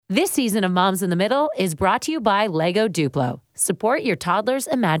This season of Moms in the Middle is brought to you by Lego Duplo. Support your toddler's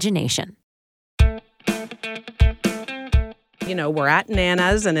imagination. You know, we're at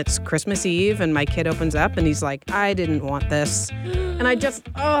Nana's and it's Christmas Eve and my kid opens up and he's like, I didn't want this. And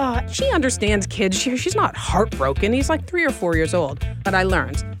she understands kids. She's not heartbroken. He's like 3 or 4 years old. But I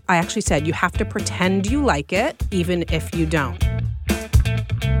actually said, you have to pretend you like it, even if you don't.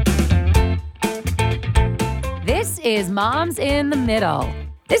 This is Moms in the Middle.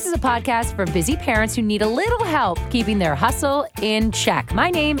 This is a podcast for busy parents who need a little help keeping their hustle in check. My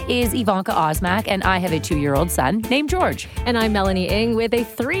name is Ivanka Osmak, and I have a 2-year-old son named George. And I'm Melanie Ng with a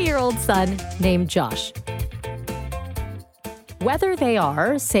 3-year-old son named Josh. Whether they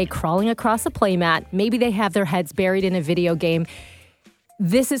are, say, crawling across a playmat, maybe they have their heads buried in a video game,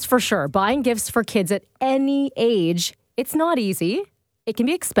 this is for sure. Buying gifts for kids at any age, it's not easy. It can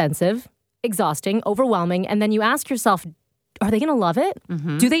be expensive, exhausting, overwhelming, and then you ask yourself, are they going to love it?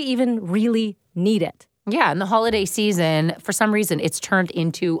 Mm-hmm. Do they even really need it? Yeah, in the holiday season, for some reason, it's turned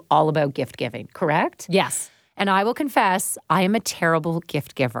into all about gift giving, correct? Yes. And I will confess, I am a terrible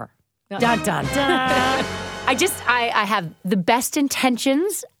gift giver. Dun, dun, dun. I have the best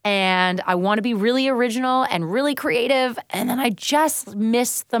intentions, and I want to be really original and really creative, and then I just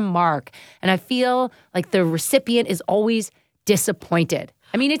miss the mark. And I feel like the recipient is always disappointed.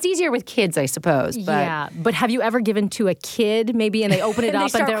 I mean, it's easier with kids, I suppose. But yeah, but have you ever given to a kid maybe and they open it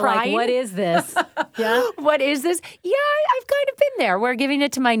up and they're crying? Like, what is this? Yeah. What is this? Yeah, I've kind of been there. We're giving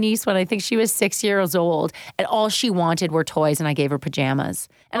it to my niece when I think she was 6 years old, and all she wanted were toys, and I gave her pajamas.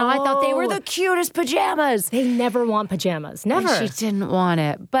 And I thought they were the cutest pajamas. They never want pajamas. Never. And she didn't want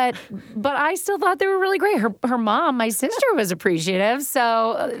it. But I still thought they were really great. Her mom, my sister, was appreciative.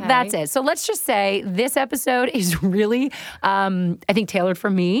 So That's it. So let's just say this episode is really, I think, tailored for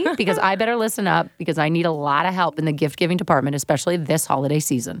me because I better listen up because I need a lot of help in the gift-giving department, especially this holiday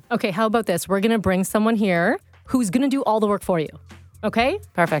season. Okay, how about this? We're going to bring someone here who's going to do all the work for you. Okay?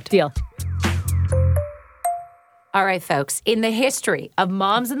 Perfect. Deal. All right, folks, in the history of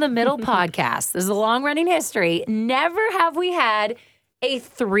Moms in the Middle podcast, this is a long-running history, never have we had a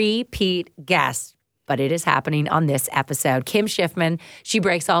three-peat guest, but it is happening on this episode. Kim Shiffman, she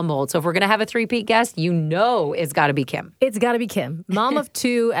breaks all molds. So if we're going to have a three-peat guest, you know it's got to be Kim. It's got to be Kim. Mom of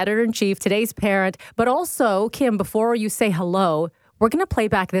 2, editor-in-chief, today's parent, but also, Kim, before you say hello, we're going to play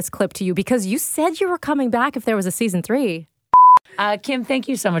back this clip to you because you said you were coming back if there was a season 3. Kim, thank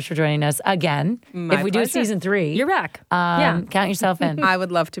you so much for joining us again. My if we pleasure. do season 3, You're back. Count yourself in. I would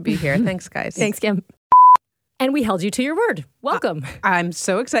love to be here. Thanks, guys. Thanks, Kim. And we held you to your word. Welcome. I'm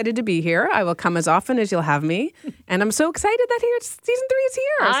so excited to be here. I will come as often as you'll have me. And I'm so excited that season 3 is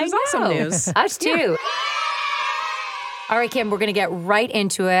here. This is awesome news. Us too. Yeah. All right, Kim, we're going to get right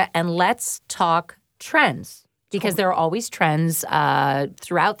into it and let's talk trends. Because there are always trends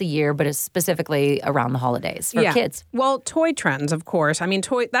throughout the year, but it's specifically around the holidays for kids. Well, toy trends, of course. I mean,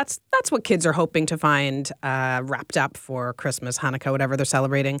 that's what kids are hoping to find wrapped up for Christmas, Hanukkah, whatever they're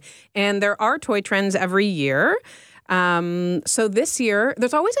celebrating. And there are toy trends every year. So this year,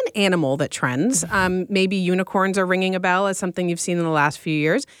 there's always an animal that trends. Maybe unicorns are ringing a bell as something you've seen in the last few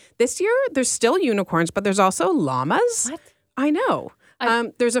years. This year, there's still unicorns, but there's also llamas. What? I know.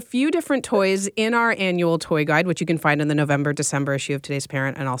 There's a few different toys in our annual toy guide, which you can find in the November-December issue of Today's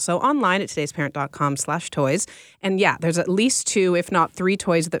Parent and also online at todaysparent.com/toys. And yeah, there's at least 2, if not 3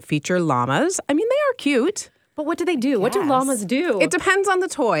 toys that feature llamas. I mean, they are cute. But what do they do? Yes. What do llamas do? It depends on the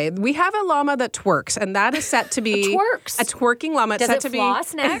toy. We have a llama that twerks, and that is set to be... Twerks? A twerking llama. Does it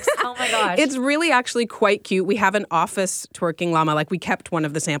floss next? Oh, my gosh. It's really actually quite cute. We have an office twerking llama. Like, we kept one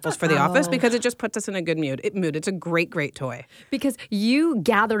of the samples for the office because it just puts us in a good mood. It's a great, great toy. Because you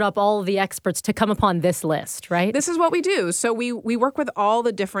gathered up all of the experts to come upon this list, right? This is what we do. So we work with all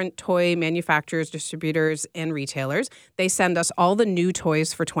the different toy manufacturers, distributors, and retailers. They send us all the new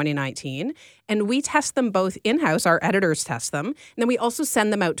toys for 2019, and we test them both in-house. Our editors test them. And then we also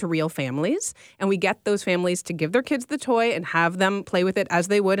send them out to real families, and we get those families to give their kids the toy and have them play with it as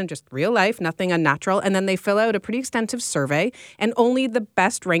they would in just real life, nothing unnatural. And then they fill out a pretty extensive survey, and only the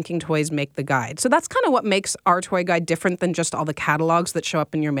best ranking toys make the guide. So that's kind of what makes our toy guide different than just all the catalogs that show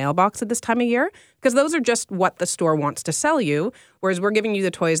up in your mailbox at this time of year, because those are just what the store wants to sell you, whereas we're giving you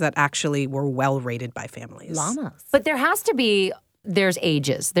the toys that actually were well rated by families. Llamas. But there has to be there's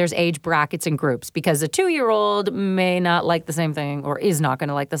ages. There's age brackets and groups because a 2-year-old may not like the same thing or is not going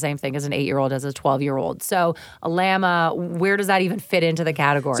to like the same thing as an 8-year-old as a 12-year-old. So a llama, where does that even fit into the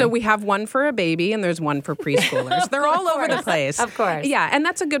category? So we have one for a baby and there's one for preschoolers. They're all over the place. Of course. Yeah, and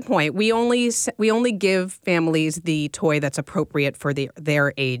that's a good point. We only give families the toy that's appropriate for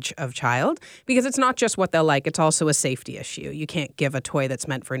their age of child because it's not just what they'll like, it's also a safety issue. You can't give a toy that's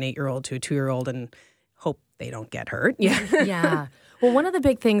meant for an 8-year-old to a 2-year-old and hope they don't get hurt. Yeah. Yeah. Well, one of the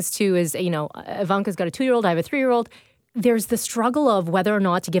big things, too, is, Ivanka's got a 2-year-old, I have a 3-year-old. There's the struggle of whether or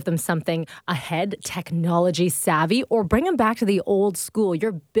not to give them something ahead, technology savvy, or bring them back to the old school.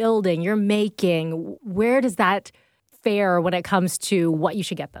 You're building, you're making. Where does that fare when it comes to what you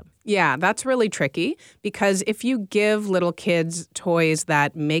should get them? Yeah, that's really tricky because if you give little kids toys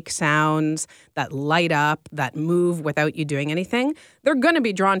that make sounds, that light up, that move without you doing anything, they're going to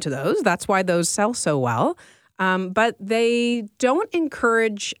be drawn to those. That's why those sell so well. But they don't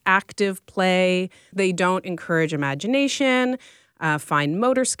encourage active play. They don't encourage imagination, fine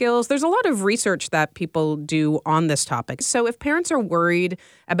motor skills. There's a lot of research that people do on this topic. So if parents are worried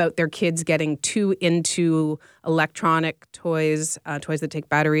about their kids getting too into electronic toys, toys that take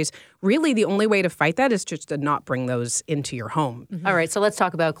batteries, really the only way to fight that is just to not bring those into your home. Mm-hmm. All right, so let's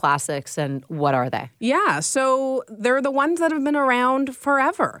talk about classics and what are they? Yeah, so they're the ones that have been around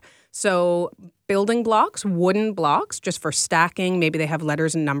forever. So building blocks, wooden blocks, just for stacking. Maybe they have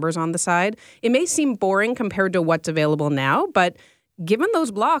letters and numbers on the side. It may seem boring compared to what's available now, but given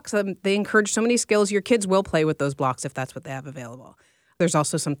those blocks, they encourage so many skills. Your kids will play with those blocks if that's what they have available. There's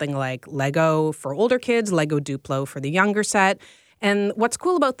also something like Lego for older kids, Lego Duplo for the younger set. And what's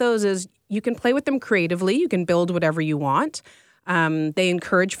cool about those is you can play with them creatively. You can build whatever you want. They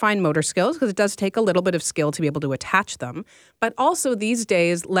encourage fine motor skills because it does take a little bit of skill to be able to attach them. But also these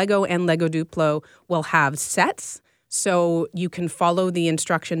days, Lego and Lego Duplo will have sets. So you can follow the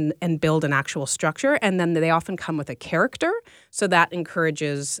instruction and build an actual structure. And then they often come with a character. So that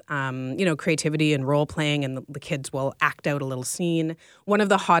encourages, creativity and role playing, and the kids will act out a little scene. One of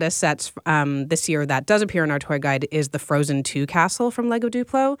the hottest sets this year that does appear in our toy guide is the Frozen 2 castle from Lego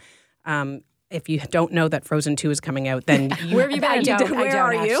Duplo. If you don't know that Frozen 2 is coming out, then where have you been? Where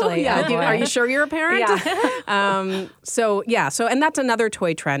are you? Actually. Yeah, Oh, are you sure you're a parent? Yeah. So and that's another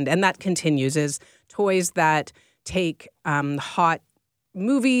toy trend, and that continues, is toys that take hot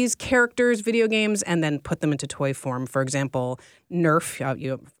movies, characters, video games, and then put them into toy form. For example, Nerf,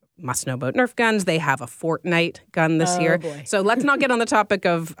 you must know about Nerf guns. They have a Fortnite gun this year. Boy. So let's not get on the topic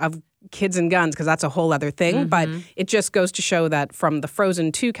of kids and guns because that's a whole other thing. Mm-hmm. But it just goes to show that from the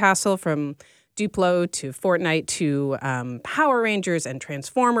Frozen 2 castle, from Duplo to Fortnite to Power Rangers and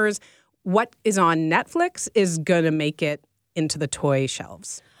Transformers, what is on Netflix is going to make it into the toy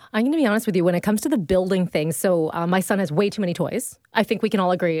shelves. I'm going to be honest with you. When it comes to the building things, so my son has way too many toys. I think we can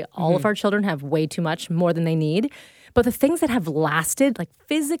all agree all of our children have way too much, more than they need. But the things that have lasted, like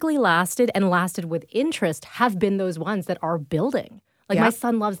physically lasted and lasted with interest, have been those ones that are building. Like my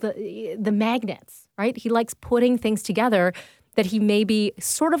son loves the magnets, right? He likes putting things together that he maybe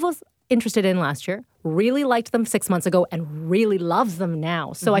sort of was interested in last year, really liked them 6 months ago, and really loves them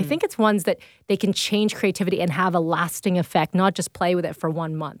now. So I think it's ones that they can change creativity and have a lasting effect, not just play with it for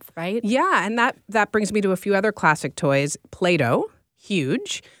 1 month, right? Yeah, and that brings me to a few other classic toys. Play-Doh,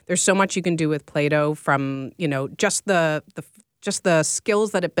 huge. There's so much you can do with Play-Doh, from just the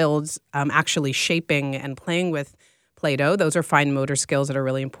skills that it builds, actually shaping and playing with Play-Doh. Those are fine motor skills that are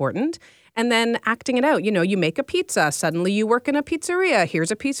really important. And then acting it out. You make a pizza. Suddenly you work in a pizzeria.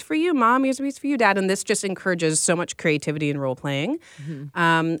 Here's a piece for you, Mom. Here's a piece for you, Dad. And this just encourages so much creativity and role playing. Mm-hmm.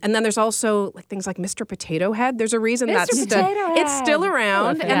 And then there's also things like Mr. Potato Head. There's a reason it's still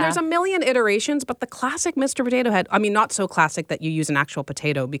around. And there's a million iterations. But the classic Mr. Potato Head, I mean, not so classic that you use an actual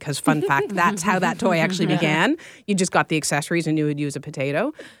potato, because fun fact, that's how that toy actually began. You just got the accessories and you would use a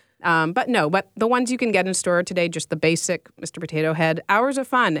potato. But the ones you can get in store today, just the basic Mr. Potato Head, hours of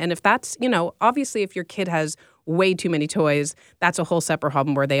fun. And if that's, obviously if your kid has way too many toys, that's a whole separate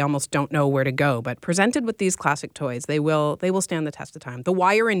problem where they almost don't know where to go. But presented with these classic toys, they will stand the test of time. The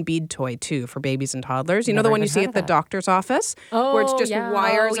wire and bead toy, too, for babies and toddlers. The one you see at the doctor's office, where it's just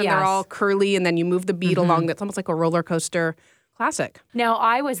wires and they're all curly, and then you move the bead along. That's almost like a roller coaster. Classic.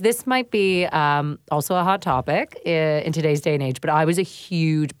 Now, this might be also a hot topic in today's day and age, but I was a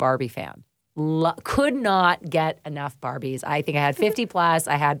huge Barbie fan. Could not get enough Barbies. I think I had 50 plus.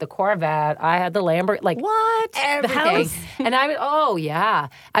 I had the Corvette. I had the Lamborghini. What? Everything. The house? And I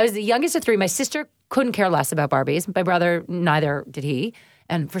was the youngest of three. My sister couldn't care less about Barbies. My brother, neither did he.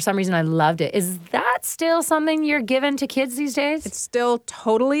 And for some reason, I loved it. Is that still something you're giving to kids these days? It's still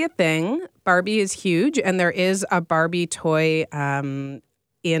totally a thing. Barbie is huge, and there is a Barbie toy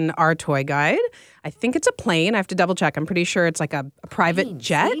in our toy guide. I think it's a plane. I have to double check. I'm pretty sure it's like a private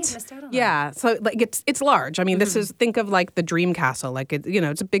jet. Missed out on that. Yeah, so like it's large. I mean, this is, think of like the Dream Castle. Like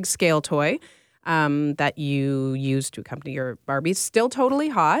it's a big scale toy that you use to accompany your Barbies. Still totally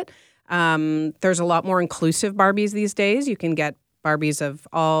hot. There's a lot more inclusive Barbies these days. You can get Barbies of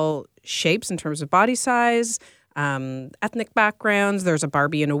all shapes in terms of body size, ethnic backgrounds. There's a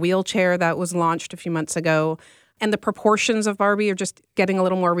Barbie in a wheelchair that was launched a few months ago. And the proportions of Barbie are just getting a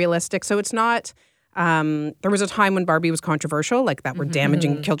little more realistic. So it's not, there was a time when Barbie was controversial, like that were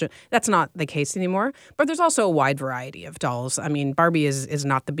damaging children. That's not the case anymore. But there's also a wide variety of dolls. I mean, Barbie is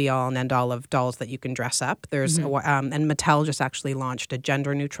not the be-all and end-all of dolls that you can dress up. There's and Mattel just actually launched a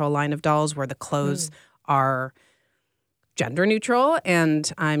gender-neutral line of dolls where the clothes are gender neutral.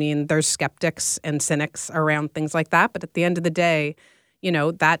 And I mean, there's skeptics and cynics around things like that. But at the end of the day,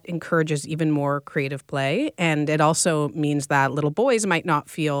 that encourages even more creative play. And it also means that little boys might not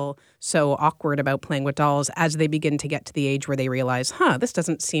feel so awkward about playing with dolls as they begin to get to the age where they realize, this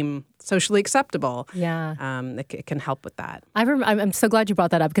doesn't seem socially acceptable. Yeah. It can help with that. I'm so glad you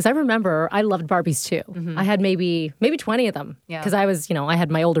brought that up because I remember I loved Barbies too. I had maybe 20 of them because I was, I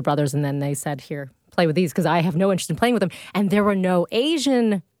had my older brothers and then they said, here, play with these because I have no interest in playing with them. And there were no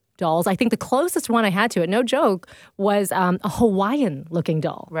Asian dolls. I think the closest one I had to it, no joke, was a Hawaiian-looking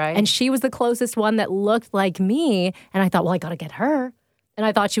doll. Right. And she was the closest one that looked like me. And I thought, well, I got to get her. And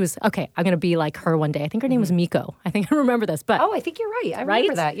I thought she was, okay, I'm going to be like her one day. I think her name was Miko. I think I remember this. But I think you're right. I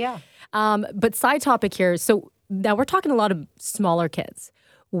remember that, yeah. But side topic here. So now we're talking a lot of smaller kids.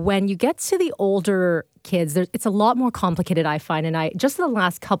 When you get to the older kids, it's a lot more complicated, I find. And just in the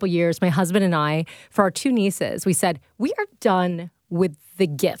last couple years, my husband and I, for our two nieces, we said, we are done with the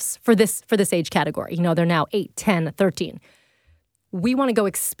gifts for this age category. They're now 8, 10, 13. We want to go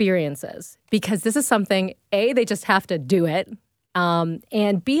experiences because this is something, A, they just have to do it.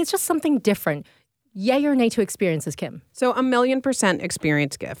 And B, it's just something different. Yay or nay to experiences, Kim? So 1,000,000%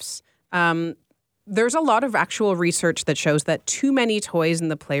 experience gifts. There's a lot of actual research that shows that too many toys in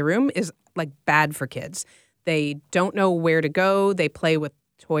the playroom is like bad for kids. They don't know where to go. They play with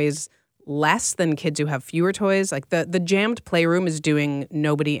toys less than kids who have fewer toys. Like the jammed playroom is doing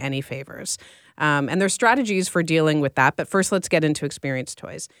nobody any favors. And there's strategies for dealing with that. But first, let's get into experience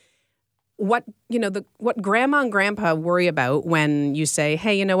toys. What grandma and grandpa worry about when you say,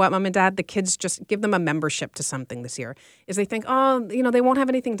 hey, you know what, mom and dad, the kids, just give them a membership to something this year, is they think, they won't have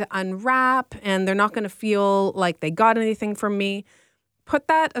anything to unwrap and they're not going to feel like they got anything from me. Put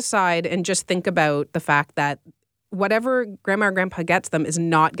that aside and just think about the fact that whatever grandma or grandpa gets them is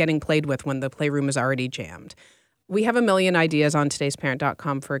not getting played with when the playroom is already jammed. We have a million ideas on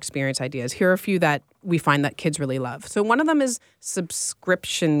todaysparent.com for experience ideas. Here are a few that we find that kids really love. So one of them is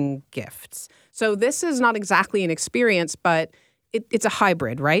subscription gifts. So this is not exactly an experience, but it's a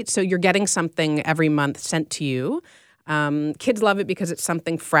hybrid, right? So you're getting something every month sent to you. Kids love it because it's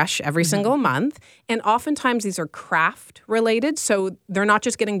something fresh every single month. And oftentimes these are craft related. So they're not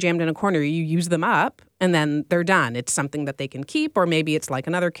just getting jammed in a corner. You use them up and then they're done. It's something that they can keep, or maybe it's like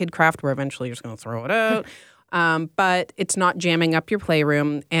another kid craft where eventually you're just going to throw it out. But it's not jamming up your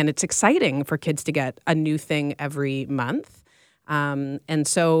playroom, and it's exciting for kids to get a new thing every month. And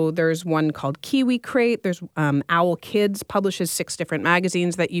so there's one called Kiwi Crate. There's Owl Kids publishes 6 different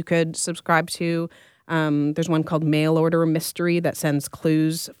magazines that you could subscribe to. There's one called Mail Order Mystery that sends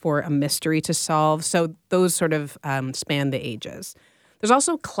clues for a mystery to solve. So those sort of span the ages. There's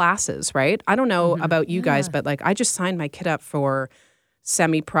also classes, right? I don't know about you guys, but like I just signed my kid up for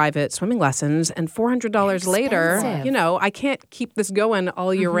semi-private swimming lessons, and $400 later, I can't keep this going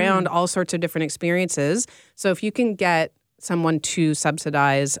all year round, all sorts of different experiences. So if you can get someone to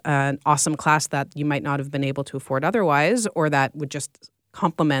subsidize an awesome class that you might not have been able to afford otherwise, or that would just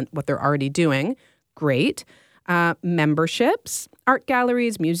complement what they're already doing, great. Memberships, art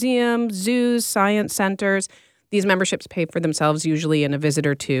galleries, museums, zoos, science centers. These memberships pay for themselves usually in a visit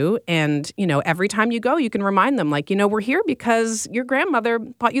or two. And, every time you go, you can remind them, like, we're here because your grandmother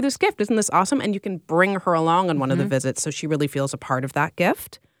bought you this gift. Isn't this awesome? And you can bring her along on one of the visits so she really feels a part of that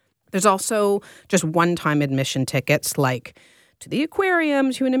gift. There's also just one-time admission tickets, like to the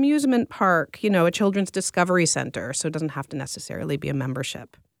aquarium, to an amusement park, a children's discovery center. So it doesn't have to necessarily be a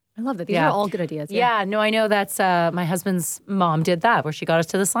membership. I love that. These are all good ideas. Yeah, no, I know that's my husband's mom did that, where she got us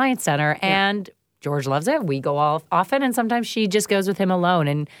to the science center. And George loves it. We go off often, and sometimes she just goes with him alone.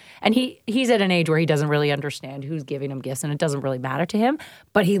 And he's at an age where he doesn't really understand who's giving him gifts, and it doesn't really matter to him.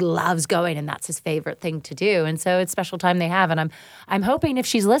 But he loves going, and that's his favorite thing to do. And so it's special time they have. And I'm hoping if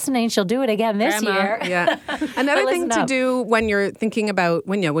she's listening, she'll do it again this year. Yeah. Another thing to do when you're thinking about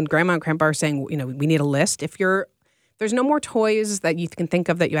when Grandma and Grandpa are saying, we need a list. If there's no more toys that you can think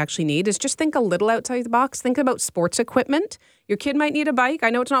of that you actually need, is just think a little outside the box. Think about sports equipment. Your kid might need a bike.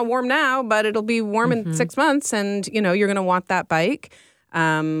 I know it's not warm now, but it'll be warm in 6 months, and you're going to want that bike.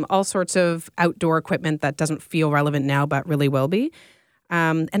 All sorts of outdoor equipment that doesn't feel relevant now, but really will be.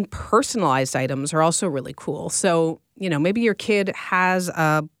 And personalized items are also really cool. So, maybe your kid has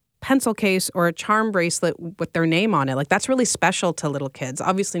a pencil case or a charm bracelet with their name on it. Like, that's really special to little kids.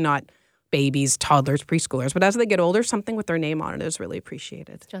 Obviously not babies, toddlers, preschoolers. But as they get older, something with their name on it is really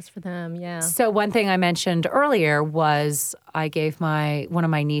appreciated. Just for them, yeah. So one thing I mentioned earlier was I gave one of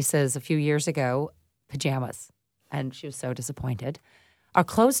my nieces a few years ago pajamas, and she was so disappointed. Are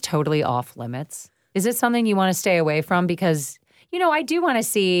clothes totally off limits? Is it something you want to stay away from? Because, I do want to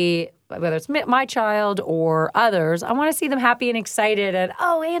see, whether it's my child or others, I want to see them happy and excited and,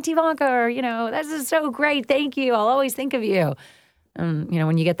 oh, Auntie Vonka, this is so great. Thank you. I'll always think of you.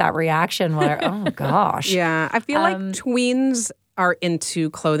 When you get that reaction where, oh, gosh. Yeah, I feel like tweens are into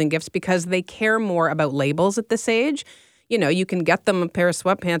clothing gifts because they care more about labels at this age. You can get them a pair of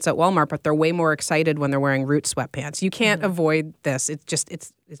sweatpants at Walmart, but they're way more excited when they're wearing Roots sweatpants. You can't avoid this.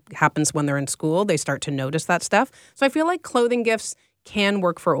 It happens when they're in school. They start to notice that stuff. So I feel like clothing gifts can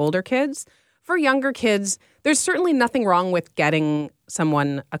work for older kids. For younger kids, there's certainly nothing wrong with getting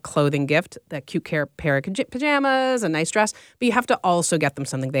someone a clothing gift, that cute pair of pajamas, a nice dress, but you have to also get them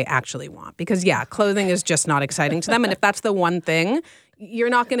something they actually want because, clothing is just not exciting to them. And if that's the one thing, you're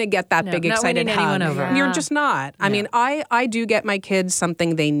not going to get that big excited hug. Over. You're just not. I mean, I do get my kids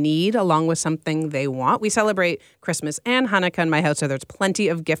something they need along with something they want. We celebrate Christmas and Hanukkah in my house, so there's plenty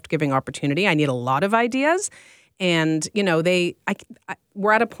of gift-giving opportunity. I need a lot of ideas. And,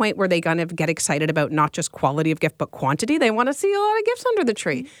 we're at a point where they kind of get excited about not just quality of gift, but quantity. They want to see a lot of gifts under the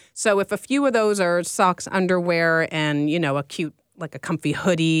tree. So if a few of those are socks, underwear, and, a cute, like a comfy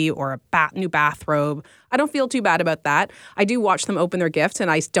hoodie or a new bathrobe, I don't feel too bad about that. I do watch them open their gifts,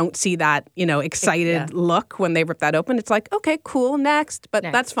 and I don't see that, excited look when they rip that open. It's like, okay, cool, next. But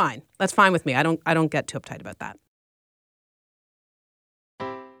that's fine. That's fine with me. I don't get too uptight about that.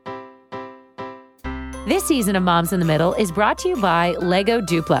 This season of Moms in the Middle is brought to you by Lego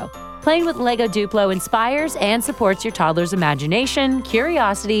Duplo. Playing with Lego Duplo inspires and supports your toddler's imagination,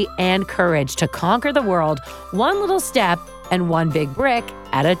 curiosity, and courage to conquer the world one little step and one big brick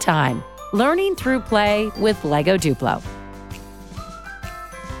at a time. Learning through play with Lego Duplo.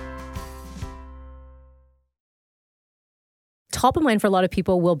 Top of mind for a lot of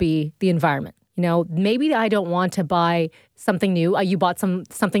people will be the environment. Maybe I don't want to buy something new. You bought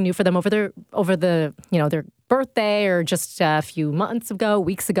something new for them over their birthday or just a few months ago,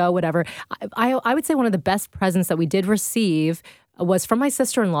 weeks ago, whatever. I would say one of the best presents that we did receive was from my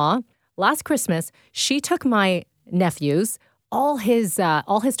sister-in-law. Last Christmas, she took my nephew's, all his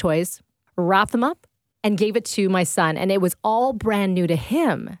toys, wrapped them up, and gave it to my son. And it was all brand new to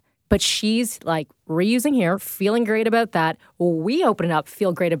him. But she's like reusing here, feeling great about that. We open it up,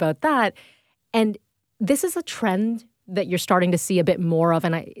 feel great about that. And this is a trend that you're starting to see a bit more of.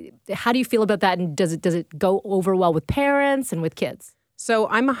 And how do you feel about that? And does it go over well with parents and with kids? So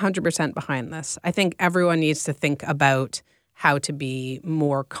I'm 100% behind this. I think everyone needs to think about how to be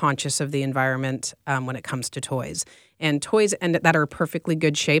more conscious of the environment when it comes to toys. And toys that are perfectly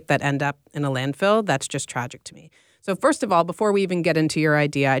good shape that end up in a landfill, that's just tragic to me. So first of all, before we even get into your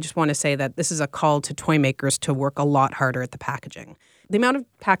idea, I just want to say that this is a call to toy makers to work a lot harder at the packaging. The amount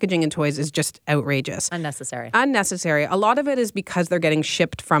of packaging in toys is just outrageous. Unnecessary. A lot of it is because they're getting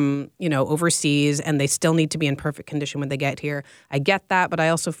shipped from, overseas and they still need to be in perfect condition when they get here. I get that, but I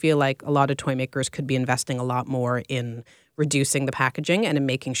also feel like a lot of toy makers could be investing a lot more in reducing the packaging and in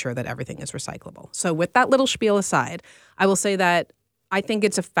making sure that everything is recyclable. So with that little spiel aside, I will say that I think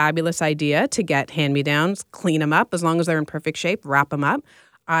it's a fabulous idea to get hand-me-downs, clean them up as long as they're in perfect shape, wrap them up.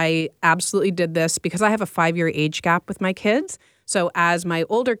 I absolutely did this because I have a 5-year age gap with my kids. So as my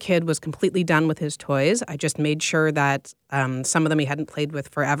older kid was completely done with his toys, I just made sure that some of them he hadn't played with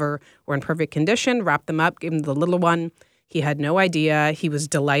forever were in perfect condition, wrapped them up, gave him the little one. He had no idea. He was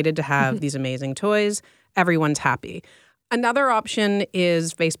delighted to have these amazing toys. Everyone's happy. Another option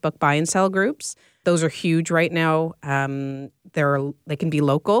is Facebook buy and sell groups. Those are huge right now. They can be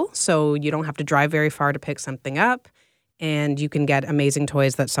local, so you don't have to drive very far to pick something up. And you can get amazing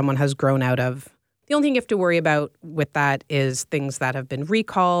toys that someone has grown out of, The only thing you have to worry about with that is things that have been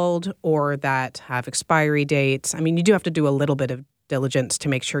recalled or that have expiry dates. I mean, you do have to do a little bit of diligence to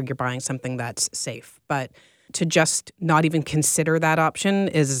make sure you're buying something that's safe. But to just not even consider that option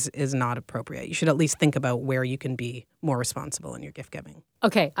is not appropriate. You should at least think about where you can be more responsible in your gift giving.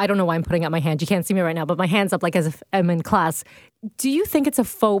 Okay, I don't know why I'm putting up my hand. You can't see me right now, but my hand's up like as if I'm in class. Do you think it's a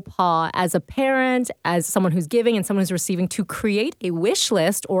faux pas as a parent, as someone who's giving and someone who's receiving, to create a wish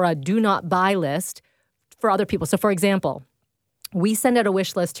list or a do not buy list for other people? So, for example, we send out a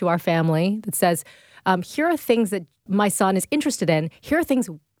wish list to our family that says, here are things that my son is interested in. Here are things,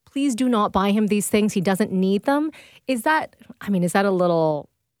 please do not buy him these things. He doesn't need them. Is that a little,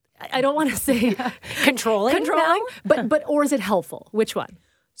 I don't want to say Controlling? No? but or is it helpful? Which one?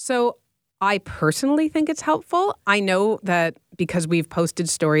 So I personally think it's helpful. I know that because we've posted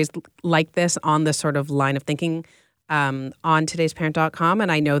stories like this on this sort of line of thinking on todaysparent.com,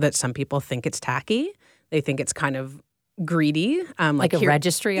 and I know that some people think it's tacky. They think it's kind of greedy. Like a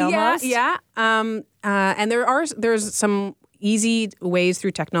registry almost? Yeah. And there's some easy ways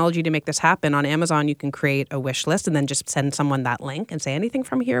through technology to make this happen. On Amazon, you can create a wish list and then just send someone that link and say anything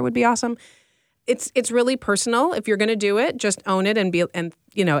from here would be awesome. It's really personal. If you're going to do it, just own it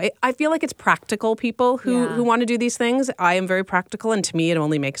I feel like it's practical people who want to do these things. I am very practical, and to me, it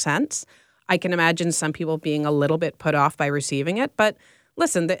only makes sense. I can imagine some people being a little bit put off by receiving it, but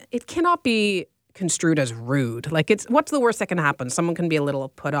listen, it cannot be construed as rude. Like, what's the worst that can happen? Someone can be a little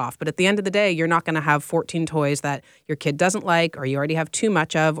put off, but at the end of the day, you're not going to have 14 toys that your kid doesn't like, or you already have too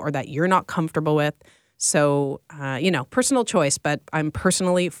much of, or that you're not comfortable with. So, personal choice, but I'm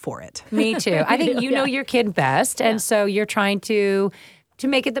personally for it. Me too. I think you know your kid best, and so you're trying to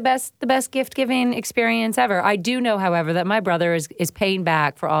make it the best gift-giving experience ever. I do know, however, that my brother is paying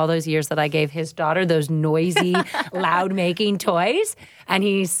back for all those years that I gave his daughter those noisy, loud-making toys. And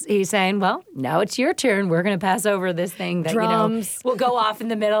he's saying, well, now it's your turn. We're going to pass over this thing that, drums. Will go off in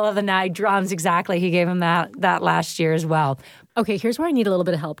the middle of the night. Drums, exactly. He gave him that last year as well. Okay, here's where I need a little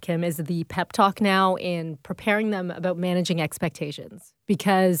bit of help, Kim, is the pep talk now in preparing them about managing expectations.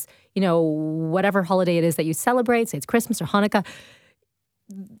 Because, whatever holiday it is that you celebrate, say it's Christmas or Hanukkah,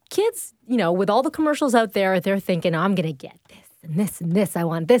 kids, with all the commercials out there, they're thinking, I'm going to get this and this and this. I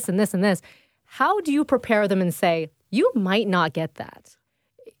want this and this and this. How do you prepare them and say, you might not get that?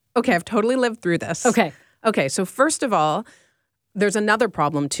 Okay, I've totally lived through this. Okay, so first of all, there's another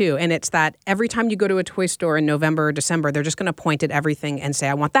problem too, and it's that every time you go to a toy store in November or December, they're just going to point at everything and say,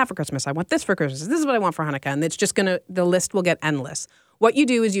 I want that for Christmas, I want this for Christmas, this is what I want for Hanukkah, and it's just the list will get endless. What you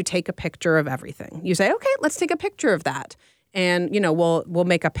do is you take a picture of everything. You say, okay, let's take a picture of that. And, we'll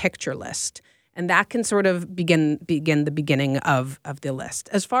make a picture list. And that can sort of begin the beginning of the list.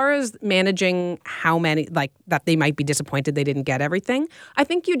 As far as managing how many, that they might be disappointed they didn't get everything, I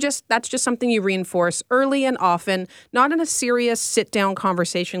think that's just something you reinforce early and often, not in a serious sit-down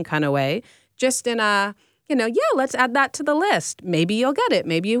conversation kind of way, just in a, let's add that to the list. Maybe you'll get it,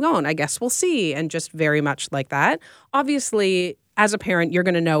 maybe you won't. I guess we'll see. And just very much like that. Obviously, as a parent, you're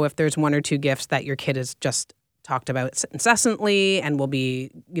going to know if there's one or two gifts that your kid is just talked about incessantly and will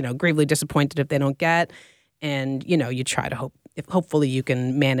be, gravely disappointed if they don't get. And, you try to hopefully you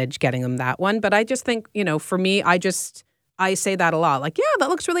can manage getting them that one. But I just think, for me, I say that a lot. Like, yeah, that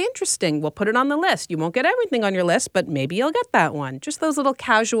looks really interesting. We'll put it on the list. You won't get everything on your list, but maybe you'll get that one. Just those little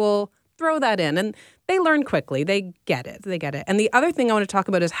casual, throw that in. And they learn quickly. They get it. And the other thing I want to talk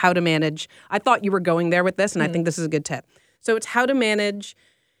about is how to manage. I thought you were going there with this, and I think this is a good tip. So it's how to manage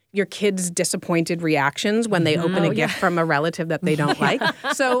your kids' disappointed reactions when they open a gift from a relative that they don't like.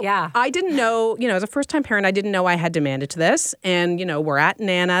 So I didn't know, as a first-time parent, I didn't know I had to manage this. And, we're at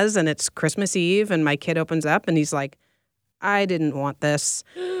Nana's and it's Christmas Eve and my kid opens up and he's like, I didn't want this.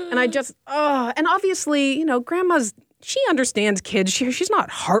 And I just, and obviously, grandma's, she understands kids. She's not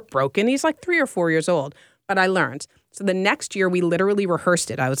heartbroken. He's like 3 or 4 years old. But I learned. So the next year we literally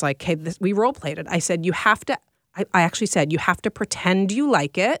rehearsed it. I was like, hey, we role-played it. I said, I actually said, you have to pretend you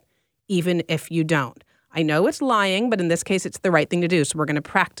like it, even if you don't. I know it's lying, but in this case, it's the right thing to do. So we're going to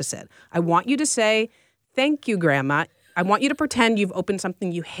practice it. I want you to say, thank you, Grandma. I want you to pretend you've opened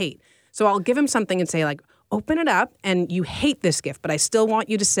something you hate. So I'll give him something and say, open it up, and you hate this gift, but I still want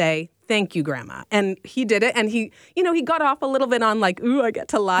you to say, thank you, Grandma. And he did it, and he got off a little bit on ooh, I get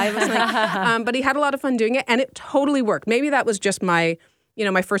to lie. But he had a lot of fun doing it, and it totally worked. Maybe that was just my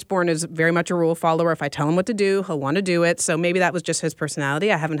firstborn is very much a rule follower. If I tell him what to do, he'll want to do it. So maybe that was just his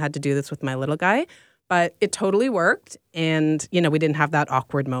personality. I haven't had to do this with my little guy, but it totally worked. And, we didn't have that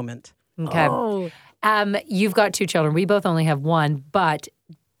awkward moment. Okay. Oh. You've got 2 children. We both only have one. But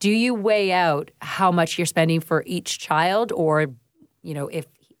do you weigh out how much you're spending for each child? Or, if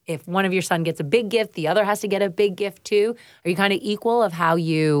if one of your son gets a big gift, the other has to get a big gift too? Are you kind of equal of how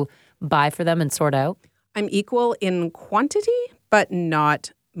you buy for them and sort out? I'm equal in quantity, but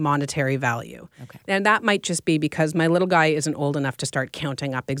not monetary value. Okay. And that might just be because my little guy isn't old enough to start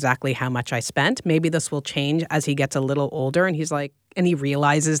counting up exactly how much I spent. Maybe this will change as he gets a little older and he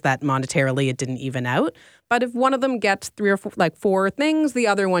realizes that monetarily it didn't even out. But if one of them gets 3 or 4, like 4 things, the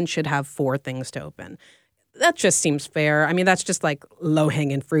other one should have 4 things to open. That just seems fair. I mean, that's just like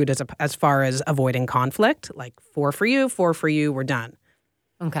low-hanging fruit as far as avoiding conflict. Like 4 for you, 4 for you, we're done.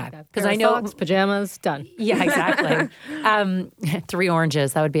 Okay. Because I know socks, pajamas, done. Yeah, exactly. 3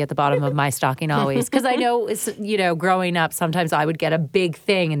 oranges, that would be at the bottom of my stocking always. Because I know, growing up, sometimes I would get a big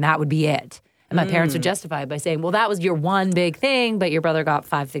thing and that would be it. And my parents would justify it by saying, well, that was your one big thing, but your brother got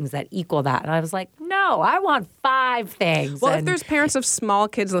 5 things that equal that. And I was like, no, I want 5 things. Well, if there's parents of small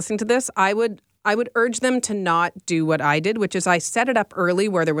kids listening to this, I would urge them to not do what I did, which is I set it up early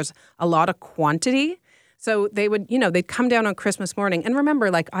where there was a lot of quantity. So they would, they'd come down on Christmas morning. And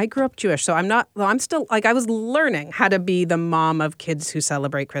remember, like, I grew up Jewish, so I'm still, like, I was learning how to be the mom of kids who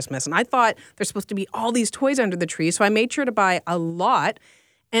celebrate Christmas. And I thought there's supposed to be all these toys under the tree. So I made sure to buy a lot.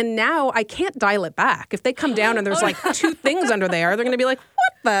 And now I can't dial it back. If they come down and there's like 2 things under there, they're going to be like,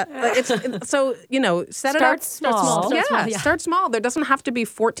 what the? So, set it up. Start small. Start small. There doesn't have to be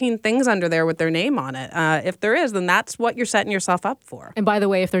 14 things under there with their name on it. If there is, then that's what you're setting yourself up for. And by the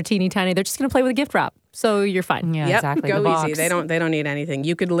way, if they're teeny tiny, they're just going to play with a gift wrap. So you're fine. Yeah, yep, exactly. Go easy. They don't need anything.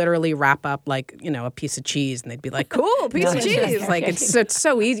 You could literally wrap up like, a piece of cheese and they'd be like, cool, piece of cheese. Like it's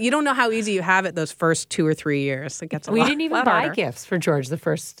so easy. You don't know how easy you have it those first 2 or 3 years. It gets a lot. We didn't even buy harder. gifts for George the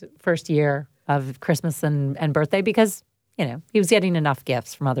first year of Christmas and birthday because he was getting enough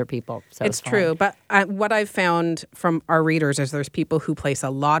gifts from other people. So it's true. But what I've found from our readers is there's people who place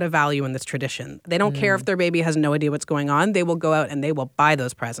a lot of value in this tradition. They don't care if their baby has no idea what's going on. They will go out and they will buy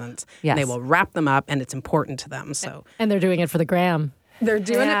those presents. Yes. And they will wrap them up, and it's important to them. So And they're doing it for the gram. they're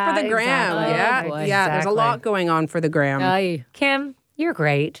doing it for the gram. Exactly. Yeah, Oh, boy. yeah. There's a Exactly. lot going on for the gram. Aye. Kim, you're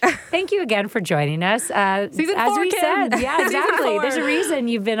great. Thank you again for joining us. Season as 4, we Kim. said, yeah, Season exactly. 4. There's a reason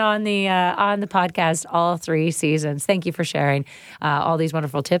you've been on the podcast all 3 seasons. Thank you for sharing all these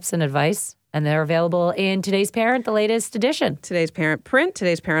wonderful tips and advice. And they're available in Today's Parent, the latest edition. Today's Parent print,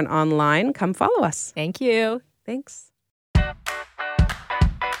 Today's Parent online. Come follow us. Thank you. Thanks.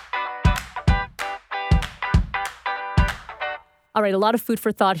 All right, a lot of food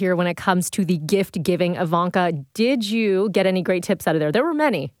for thought here when it comes to the gift giving. Ivanka, did you get any great tips out of there? There were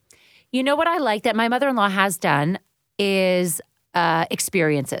many. You know what I like that my mother-in-law has done is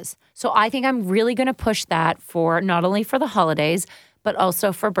experiences. So I think I'm really going to push that for not only for the holidays, but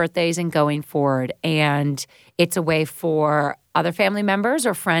also for birthdays and going forward. And it's a way for other family members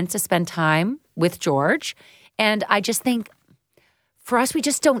or friends to spend time with George. And I just think for us, we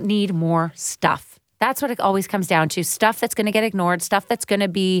just don't need more stuff. That's what it always comes down to. Stuff that's going to get ignored, stuff that's going to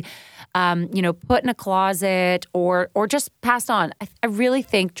be, put in a closet or just passed on. I really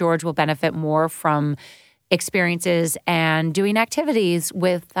think George will benefit more from experiences and doing activities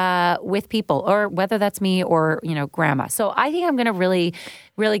with people, or whether that's me or, grandma. So I think I'm going to really,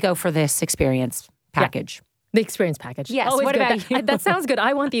 really go for this experience package. Yeah. The experience package. Yes. Always What good. about you? That sounds good.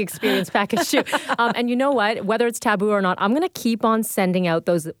 I want the experience package too. And you know what? Whether it's taboo or not, I'm going to keep on sending out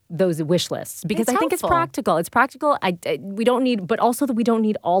those wish lists because It's I think it's helpful. practical. It's practical. We don't need, but also that we don't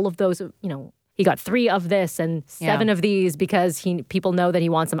need all of those. He got 3 of this and 7 of these because people know that he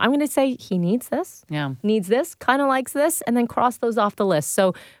wants them. I'm going to say he needs this. Yeah. Needs this, kind of likes this, and then cross those off the list.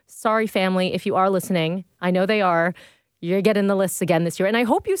 So sorry, family, if you are listening. I know they are. You're getting the lists again this year. And I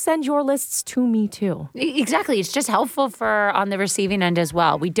hope you send your lists to me too. Exactly. It's just helpful for on the receiving end as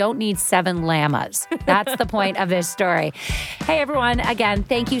well. We don't need 7 llamas. That's the point of this story. Hey, everyone. Again,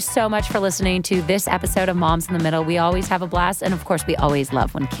 thank you so much for listening to this episode of Moms in the Middle. We always have a blast. And of course, we always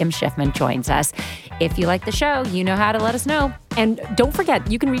love when Kim Shiffman joins us. If you like the show, you know how to let us know. And don't forget,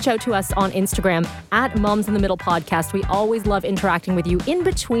 you can reach out to us on Instagram at Moms in the Middle Podcast. We always love interacting with you in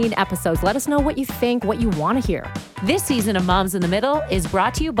between episodes. Let us know what you think, what you want to hear. This season of Moms in the Middle is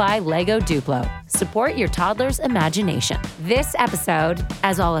brought to you by Lego Duplo. Support your toddler's imagination. This episode,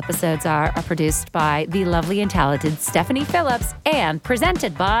 as all episodes are produced by the lovely and talented Stephanie Phillips and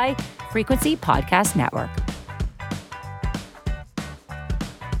presented by Frequency Podcast Network.